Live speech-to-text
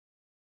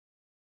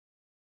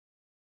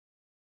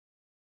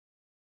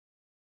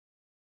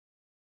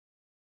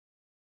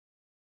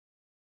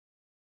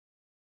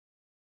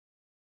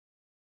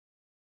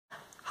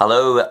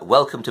Hello,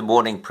 welcome to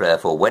morning prayer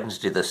for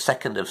Wednesday the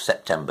 2nd of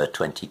September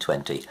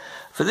 2020.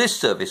 For this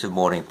service of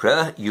morning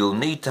prayer, you'll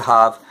need to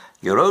have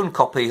your own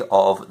copy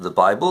of the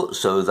Bible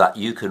so that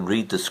you can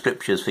read the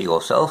scriptures for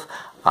yourself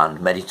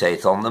and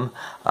meditate on them,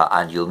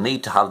 and you'll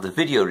need to have the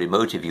video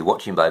remote if you're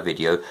watching by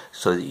video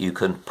so that you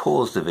can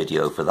pause the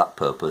video for that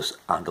purpose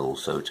and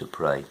also to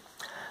pray.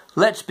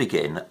 Let's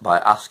begin by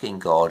asking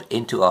God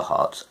into our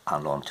hearts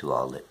and onto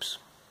our lips.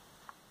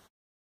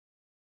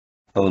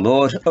 O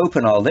Lord,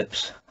 open our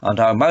lips, and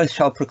our mouth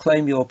shall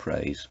proclaim your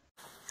praise.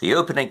 The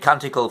opening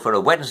canticle for a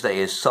Wednesday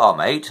is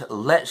Psalm 8.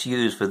 Let's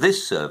use for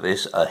this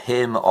service a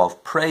hymn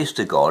of praise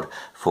to God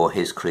for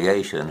his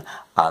creation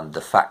and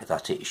the fact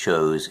that it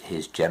shows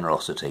his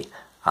generosity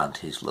and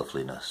his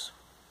loveliness.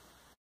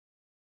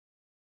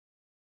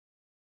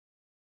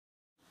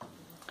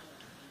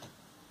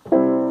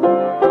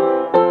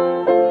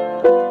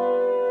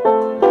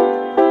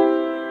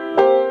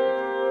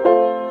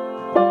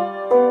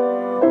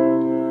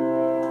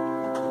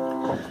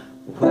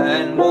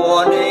 When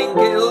morning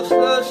gilds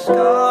the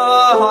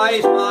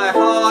skies, my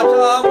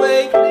heart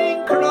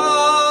awakening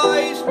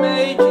cries,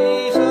 may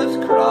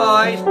Jesus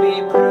Christ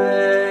be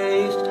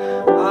praised.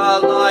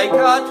 Alike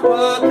at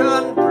work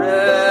and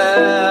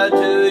prayer,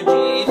 to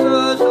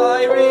Jesus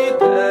I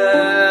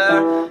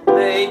repair,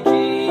 may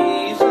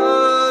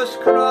Jesus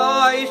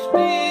Christ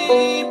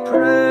be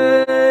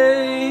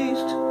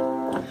praised.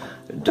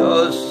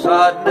 Does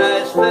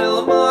sadness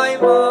fill my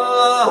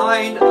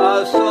mind,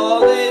 a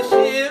solace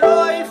here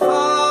I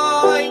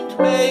find,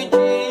 may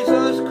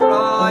Jesus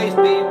Christ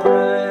be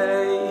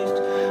praised.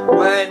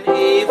 When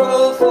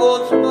evil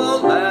thoughts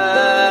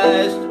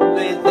molest,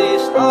 with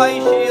this I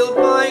shield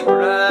my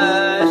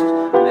breast,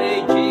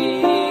 may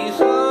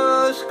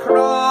Jesus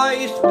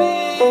Christ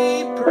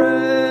be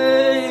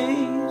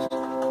praised.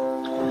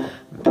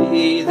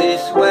 Be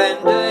this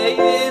when day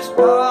is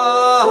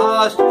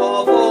past,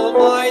 of all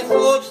my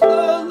thoughts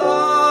the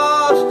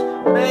last,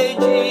 may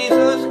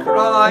Jesus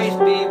Christ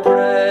be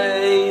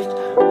praised.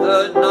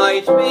 The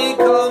night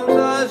becomes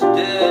as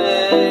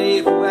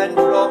day, when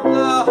from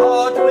the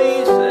heart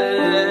we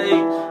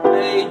say,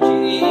 may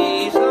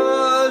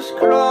Jesus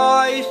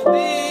Christ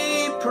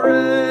be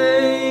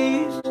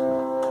praised.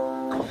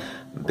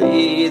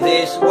 Be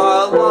this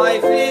while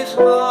life is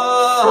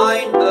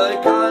mine, the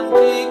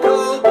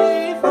canticle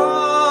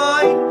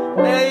divine,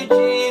 may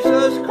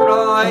Jesus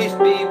Christ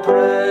be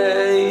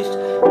praised.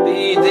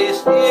 Be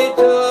this the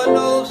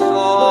eternal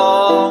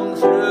song,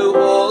 through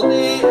all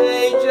the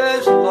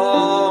ages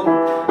long,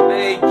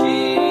 may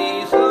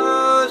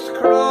Jesus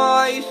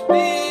Christ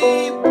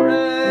be praised.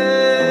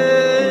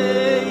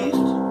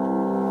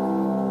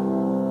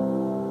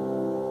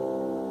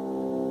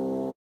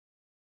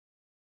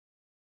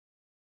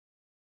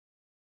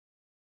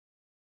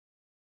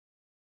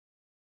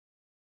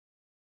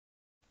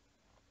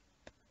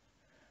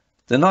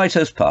 The night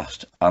has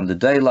passed, and the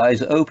day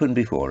lies open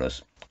before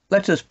us.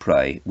 Let us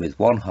pray with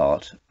one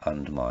heart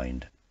and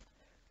mind.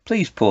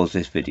 Please pause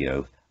this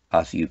video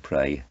as you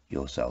pray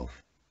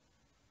yourself.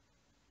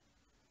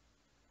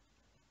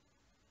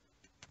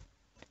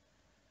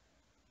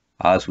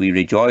 As we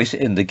rejoice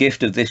in the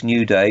gift of this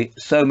new day,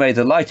 so may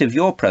the light of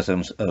your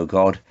presence, O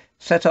God,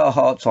 set our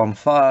hearts on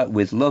fire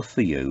with love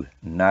for you,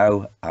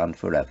 now and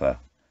forever.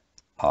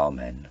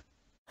 Amen.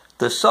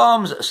 The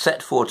Psalms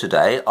set for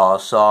today are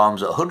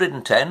Psalms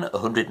 110,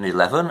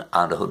 111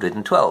 and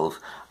 112.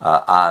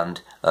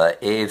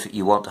 If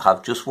you want to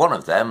have just one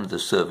of them, the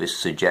service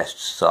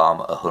suggests Psalm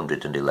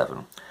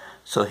 111.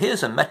 So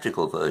here's a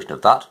metrical version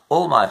of that.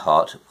 All my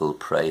heart will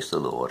praise the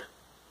Lord.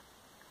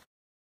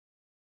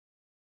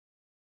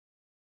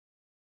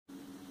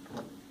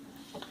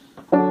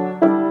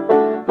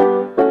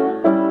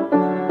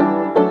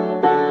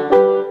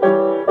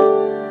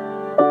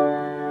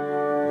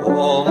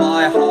 All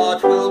my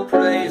heart will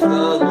praise the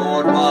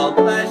Lord while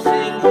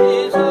blessing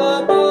his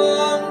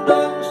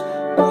abundance,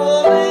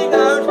 calling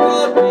out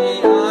God be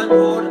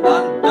adored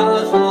and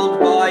dazzled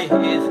by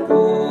his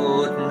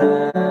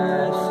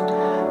goodness.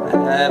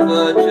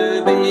 Ever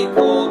to be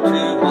called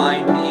to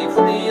mind, he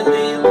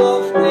freely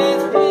loves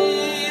with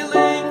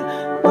healing.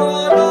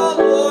 God our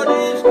Lord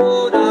is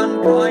good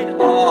and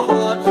kind, our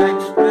hearts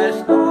express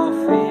our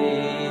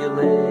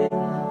feeling.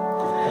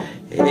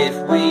 If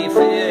we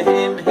fear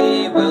him,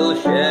 he will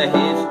share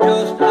his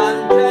just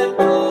and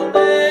gentle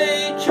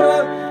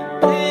nature.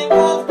 King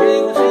of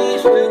kings, he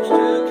stoops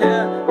to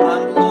care,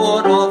 and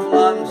Lord of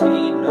lands,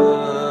 he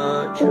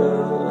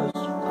nurtures.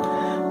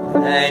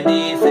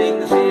 Many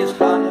things his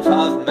hands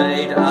have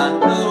made, and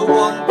no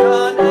one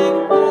can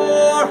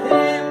ignore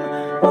him.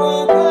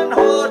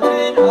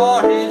 Open-hearted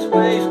are his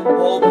ways,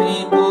 all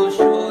people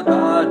should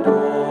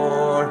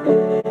adore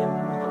him.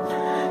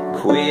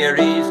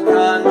 Queries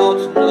cannot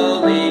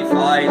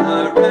nullify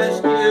the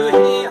rescue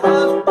he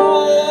has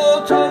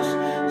brought us.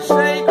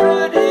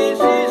 Sacred is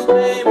his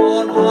name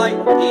on high,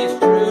 he's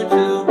true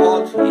to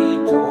what he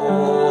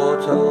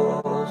taught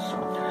us.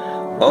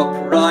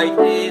 Upright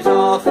is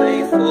our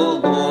faithful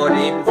Lord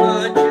in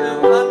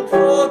virtue and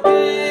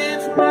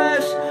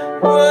forgiveness,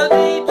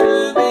 worthy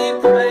to be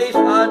praised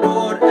and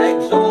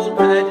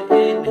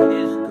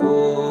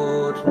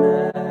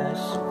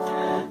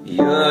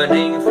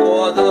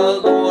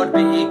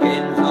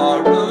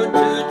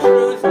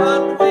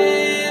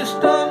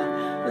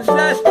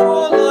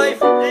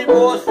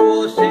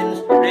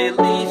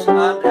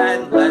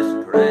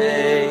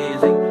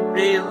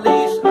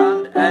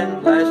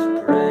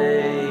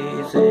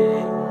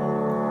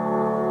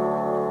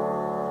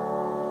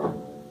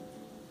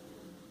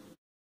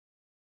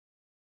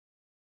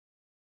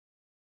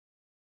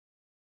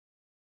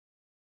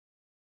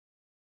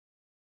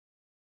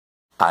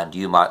and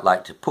you might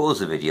like to pause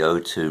the video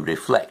to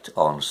reflect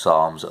on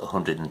Psalms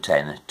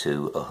 110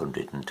 to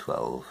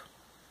 112.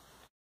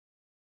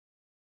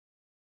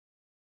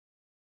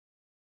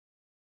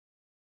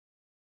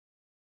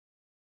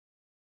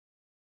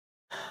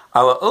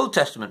 Our Old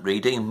Testament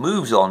reading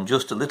moves on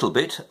just a little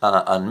bit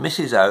and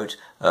misses out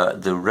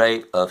the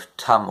rape of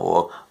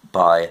Tamar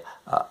by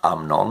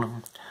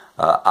Amnon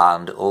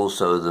and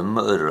also the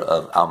murder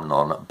of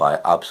Amnon by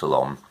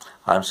Absalom.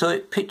 And so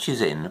it pitches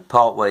in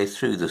partway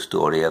through the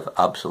story of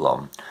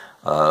Absalom,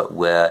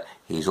 where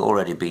he's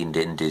already been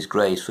in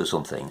disgrace for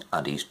something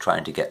and he's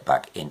trying to get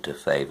back into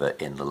favour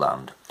in the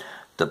land.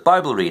 The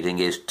Bible reading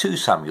is 2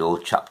 Samuel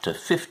chapter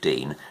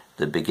 15,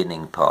 the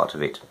beginning part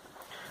of it.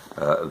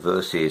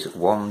 Verses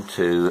 1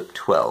 to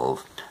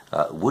 12.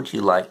 Would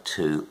you like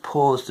to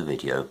pause the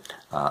video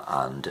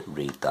and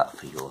read that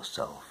for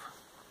yourself?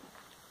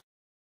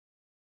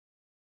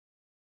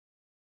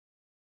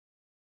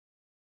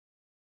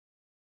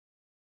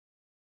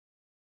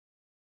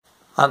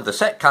 And the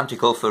set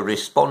canticle for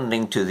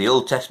responding to the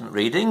Old Testament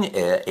reading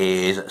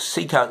is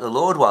 "Seek out the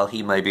Lord while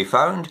he may be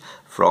found,"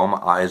 from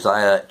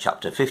Isaiah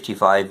chapter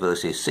 55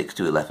 verses 6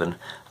 to 11.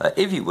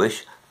 If you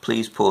wish,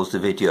 please pause the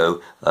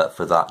video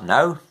for that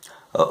now.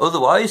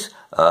 Otherwise,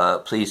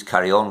 please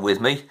carry on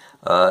with me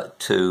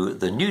to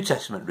the New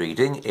Testament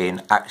reading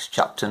in Acts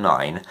chapter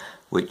 9,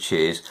 which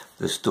is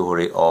the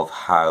story of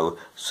how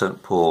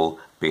St. Paul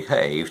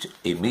behaved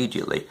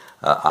immediately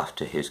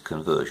after his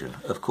conversion.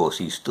 Of course,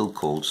 he's still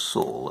called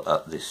Saul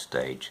at this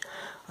stage.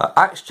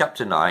 Acts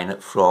chapter 9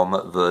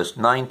 from verse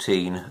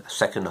 19,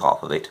 second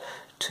half of it,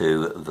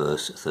 to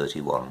verse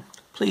 31.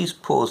 Please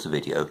pause the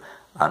video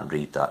and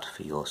read that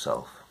for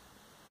yourself.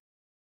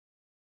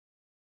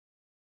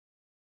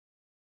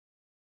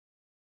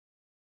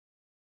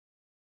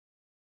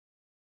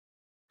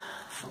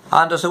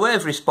 And as a way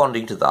of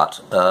responding to that,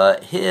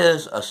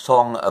 here's a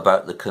song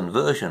about the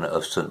conversion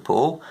of St.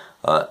 Paul.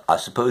 I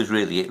suppose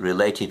really it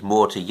related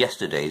more to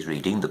yesterday's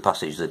reading, the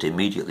passage that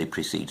immediately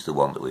precedes the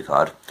one that we've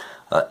had.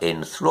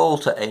 In thrall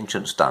to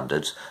ancient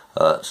standards,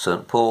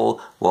 St.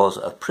 Paul was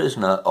a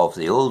prisoner of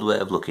the old way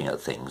of looking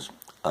at things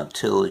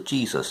until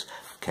Jesus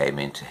came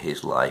into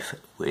his life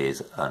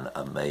with an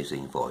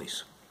amazing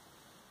voice.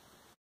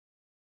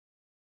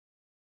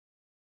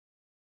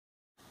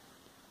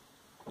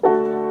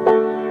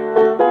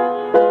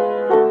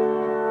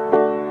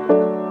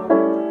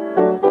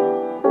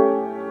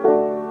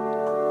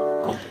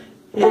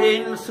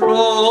 In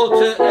thrall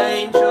to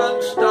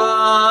ancient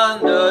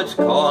standards,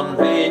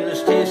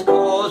 convinced his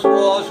cause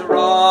was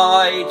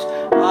right,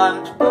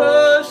 and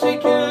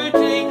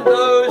persecuting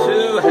those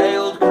who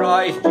hailed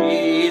Christ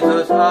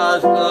Jesus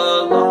as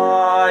the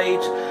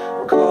light,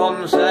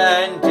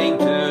 consenting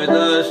to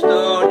the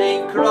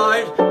stoning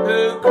cried,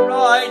 who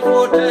cried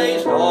for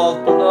taste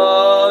of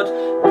blood.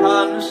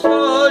 Can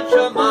such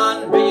a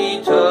man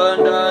be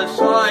turned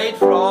aside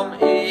from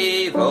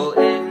evil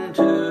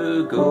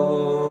into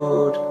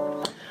good?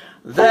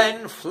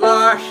 Then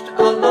flashed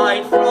a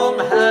light from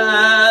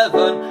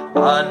heaven,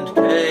 and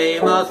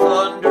came a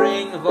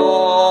thundering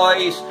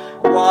voice.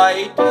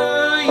 Why do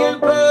you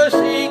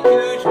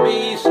persecute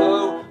me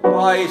so?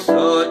 Why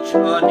such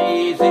an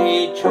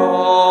easy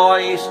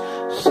choice?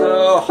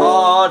 So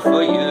hard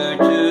for you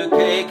to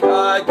kick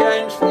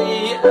against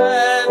the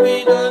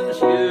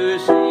evidence you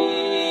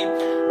see.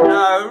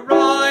 Now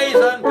rise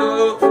and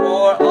go,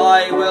 for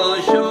I will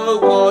show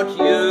what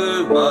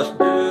you must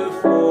do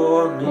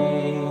for me.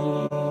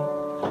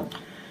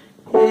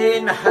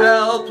 In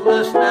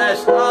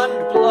helplessness and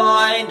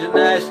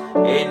blindness,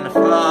 in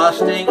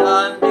fasting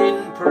and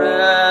in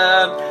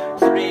prayer,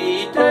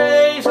 3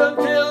 days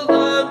until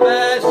the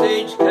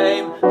message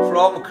came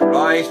from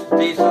Christ's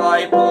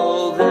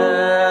disciple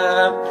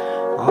there.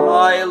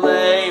 I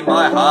lay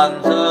my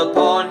hands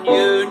upon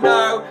you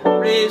now,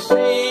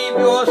 receive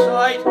your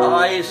sight,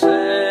 I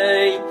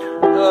say.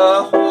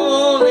 The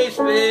Holy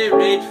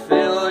Spirit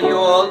fill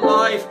your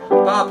life,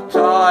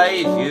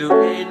 baptize you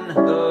in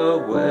the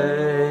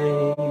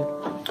way.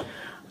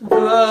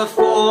 The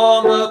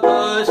former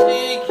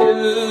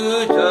persecutor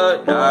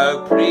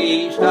now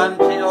preached and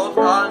taught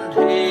and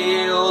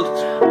healed,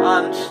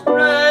 and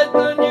spread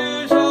the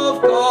news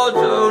of God's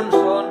own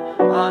Son,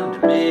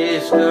 and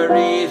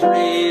mysteries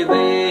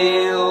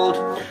revealed.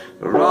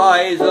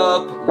 Rise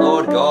up,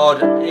 Lord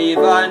God,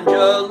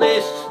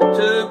 evangelists,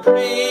 to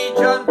preach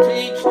and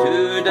teach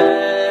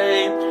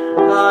today,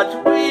 that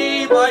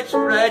we might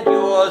spread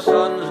your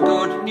Son's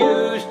good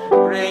news,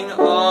 bring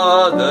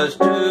others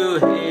to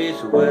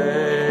his way.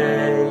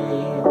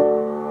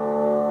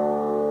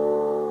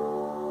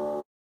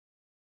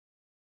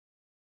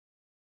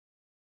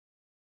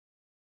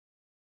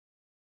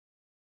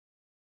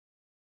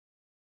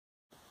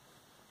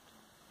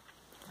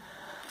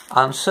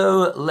 And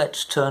so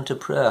let's turn to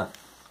prayer.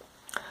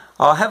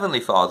 Our Heavenly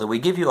Father, we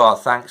give you our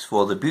thanks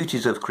for the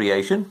beauties of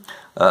creation,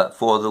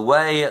 for the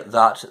way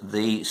that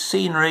the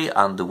scenery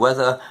and the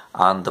weather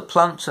and the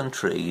plants and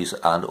trees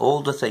and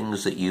all the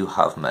things that you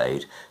have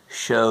made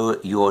show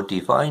your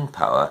divine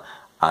power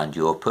and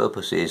your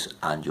purposes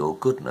and your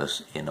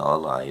goodness in our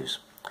lives.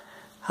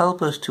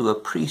 Help us to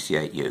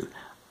appreciate you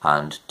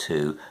and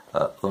to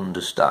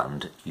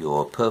understand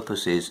your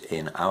purposes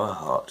in our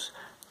hearts,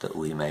 that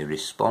we may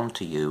respond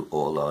to you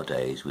all our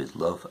days with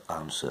love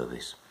and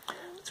service.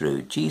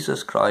 Through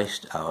Jesus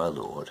Christ our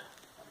Lord.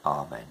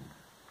 Amen.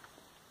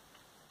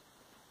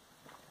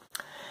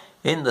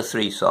 In the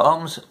 3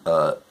 Psalms,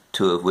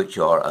 2 of which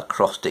are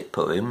acrostic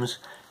poems,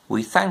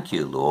 we thank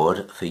you,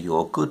 Lord, for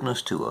your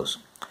goodness to us.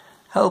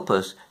 Help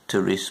us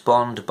to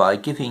respond by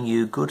giving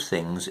you good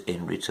things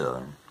in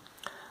return.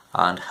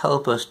 And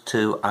help us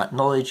to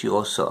acknowledge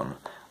your Son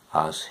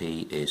as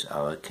he is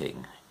our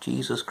King,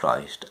 Jesus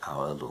Christ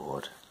our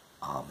Lord.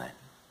 Amen.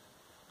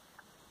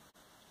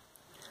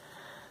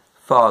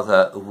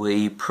 Father,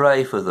 we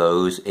pray for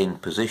those in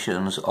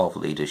positions of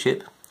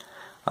leadership,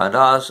 and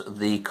as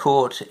the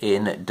court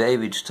in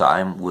David's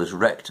time was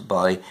wrecked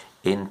by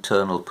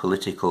internal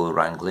political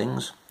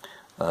wranglings,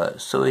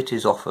 so it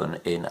is often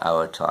in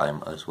our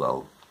time as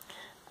well.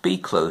 Be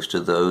close to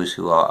those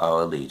who are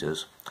our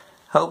leaders.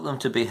 Help them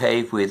to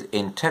behave with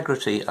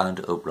integrity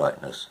and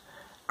uprightness.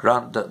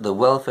 Grant that the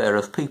welfare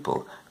of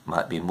people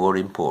might be more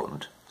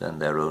important than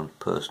their own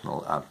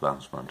personal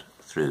advancement.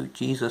 Through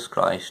Jesus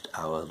Christ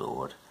our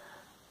Lord.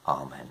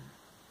 Amen.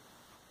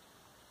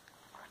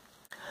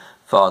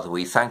 Father,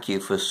 we thank you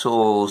for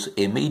Saul's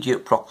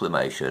immediate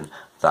proclamation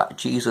that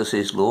Jesus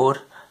is Lord,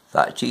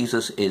 that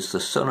Jesus is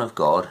the Son of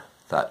God,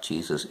 that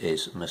Jesus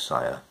is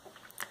Messiah.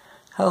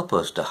 Help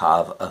us to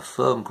have a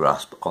firm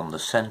grasp on the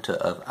centre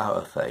of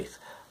our faith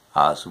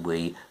as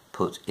we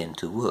put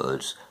into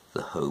words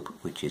the hope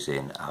which is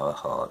in our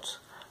hearts.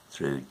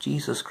 Through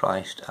Jesus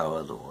Christ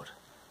our Lord.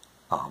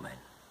 Amen.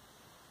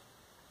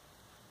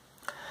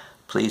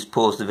 Please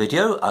pause the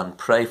video and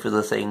pray for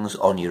the things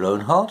on your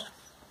own heart.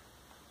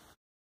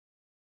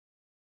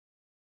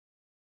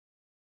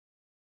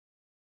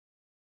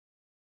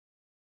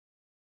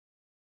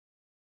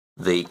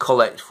 The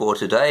collect for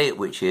today,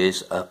 which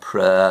is a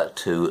prayer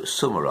to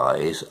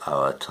summarise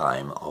our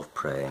time of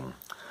praying.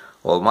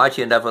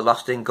 Almighty and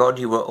everlasting God,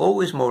 you are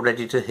always more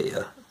ready to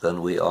hear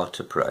than we are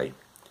to pray,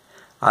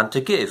 and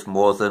to give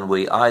more than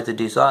we either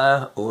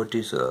desire or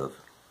deserve.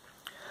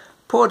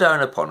 Pour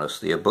down upon us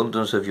the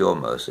abundance of your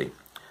mercy,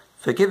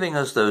 forgiving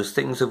us those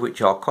things of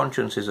which our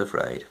conscience is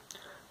afraid,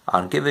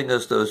 and giving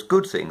us those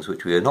good things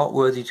which we are not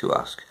worthy to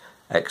ask,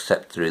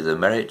 except through the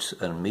merits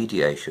and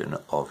mediation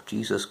of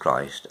Jesus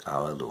Christ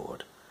our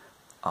Lord.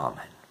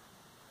 Amen.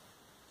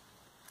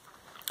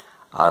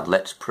 And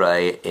let's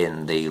pray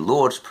in the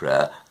Lord's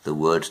Prayer the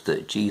words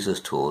that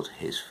Jesus taught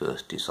his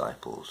first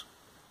disciples.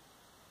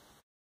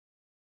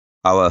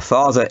 Our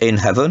Father in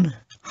heaven,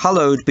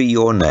 hallowed be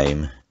your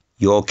name.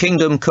 Your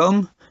kingdom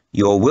come,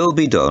 your will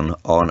be done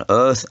on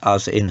earth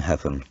as in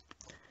heaven.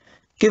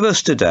 Give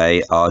us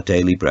today our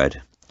daily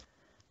bread.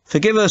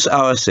 Forgive us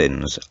our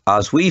sins,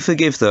 as we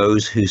forgive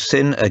those who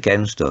sin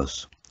against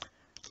us.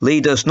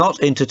 Lead us not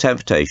into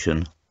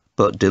temptation,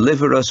 but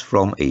deliver us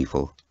from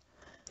evil.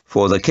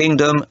 For the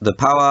kingdom, the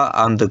power,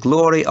 and the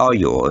glory are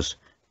yours,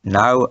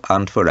 now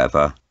and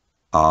forever.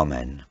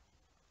 Amen.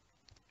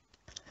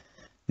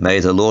 May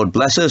the Lord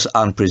bless us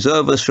and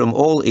preserve us from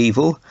all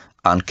evil,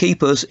 and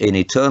keep us in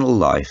eternal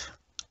life.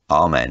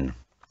 Amen.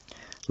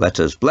 Let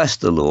us bless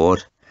the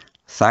Lord.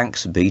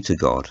 Thanks be to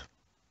God.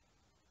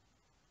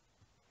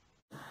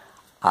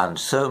 And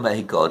so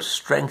may God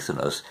strengthen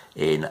us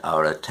in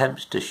our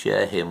attempts to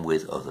share him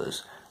with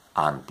others,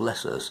 and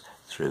bless us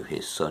through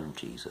his Son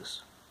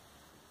Jesus.